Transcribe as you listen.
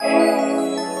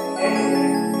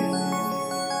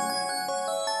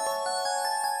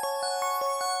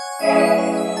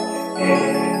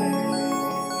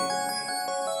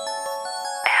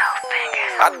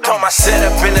Told my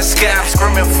setup in the sky, I'm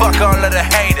screaming fuck all of the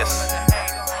haters.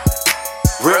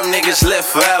 Real niggas live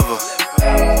forever.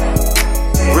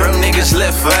 Real niggas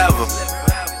live forever.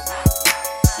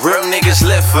 Real niggas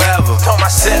live forever. Told my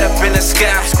setup in the sky,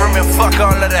 I'm screaming fuck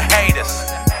all of the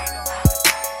haters.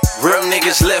 Real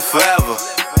niggas live forever.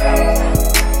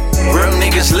 Real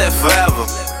niggas live forever.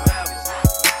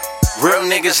 Real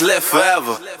niggas live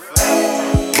forever.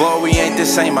 Boy, we ain't the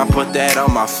same, I put that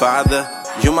on my father.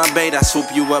 You my bait, I swoop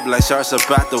you up like sharks up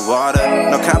out the water.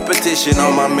 No competition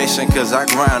on my mission, cause I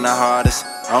grind the hardest.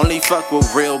 Only fuck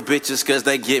with real bitches cause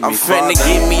they get me I'm finna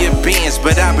get me a Benz,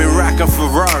 but I been rockin'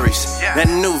 Ferraris. That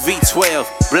new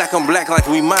V12, black on black like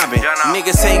we mobbing.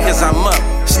 Niggas hate cause I'm up,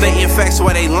 stating facts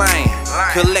while they lying.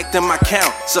 Collecting my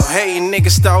count, so hey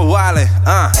niggas start wildin'.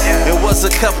 It was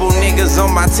a couple niggas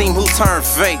on my team who turned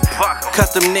fake.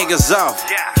 Cut them niggas off,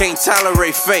 can't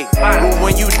tolerate fake. But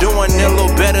when you doing a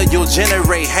little better, you'll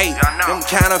generate hate. Them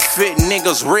counterfeit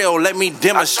niggas real, let me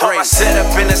demonstrate. I set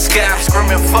up in the sky, I'm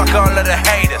screaming fuck all of the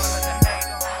haters.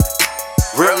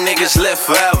 Real niggas live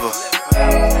forever.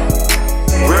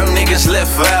 Real niggas live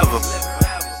forever.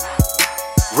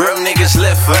 Real niggas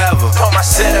live forever. Told my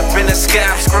setup in the sky,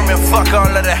 I'm screaming fuck all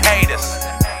of the haters.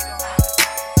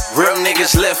 Real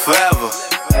niggas live forever.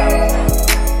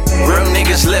 Real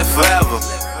niggas live forever.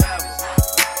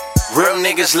 Real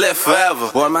niggas live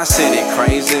forever. Boy, my city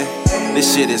crazy.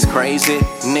 This shit is crazy.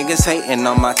 Niggas hating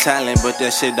on my talent, but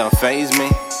that shit don't faze me.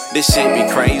 This shit be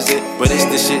crazy, but it's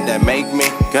the shit that make me.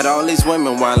 Got all these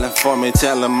women wildin' for me,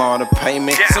 tell them all to pay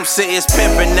me. Some say it's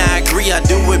pimpin', I agree, I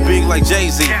do it big like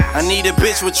Jay-Z. I need a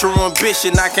bitch with true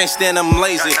ambition, I can't stand them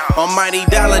lazy. Almighty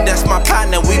Dollar, that's my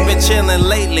partner, we been chillin'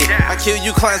 lately. I kill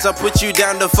you clowns, I put you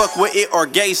down to fuck with it or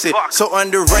gaze it. So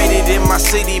underrated in my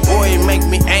city, boy, it make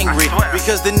me angry.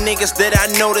 Because the niggas that I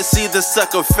know to see the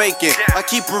sucker faking. I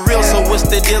keep it real, so what's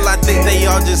the deal? I think they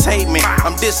all just hate me.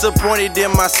 I'm disappointed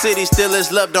in my city, still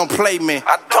is love, don't play me.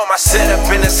 I told my setup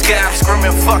in the sky, I'm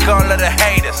screaming fuck all of the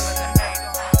haters.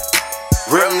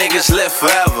 Real niggas live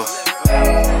forever.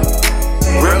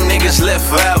 Real niggas live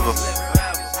forever.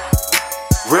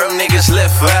 Real niggas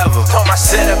live forever. Told my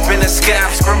setup in the sky,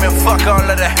 I'm screaming fuck all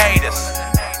of the haters.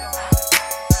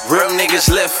 Real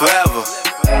niggas live forever.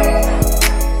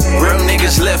 Real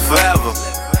niggas live forever.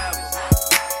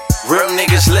 Real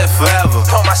niggas live forever.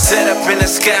 Told my setup in the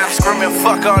sky, I'm screaming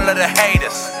fuck all of the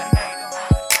haters.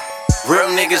 Real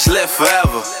niggas live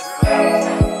forever.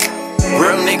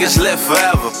 Real niggas live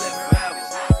forever.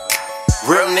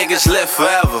 Real niggas live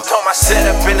forever. Told my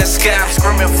setup in the sky, I'm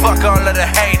screaming fuck all of the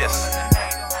haters.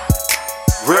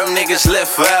 Real niggas live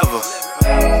forever.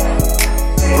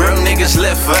 Real niggas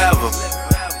live forever.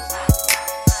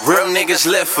 Real niggas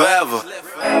live forever.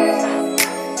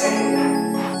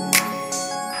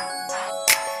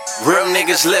 Real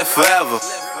niggas live forever.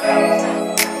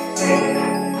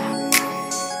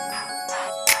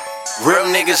 Real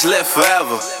niggas live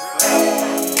forever.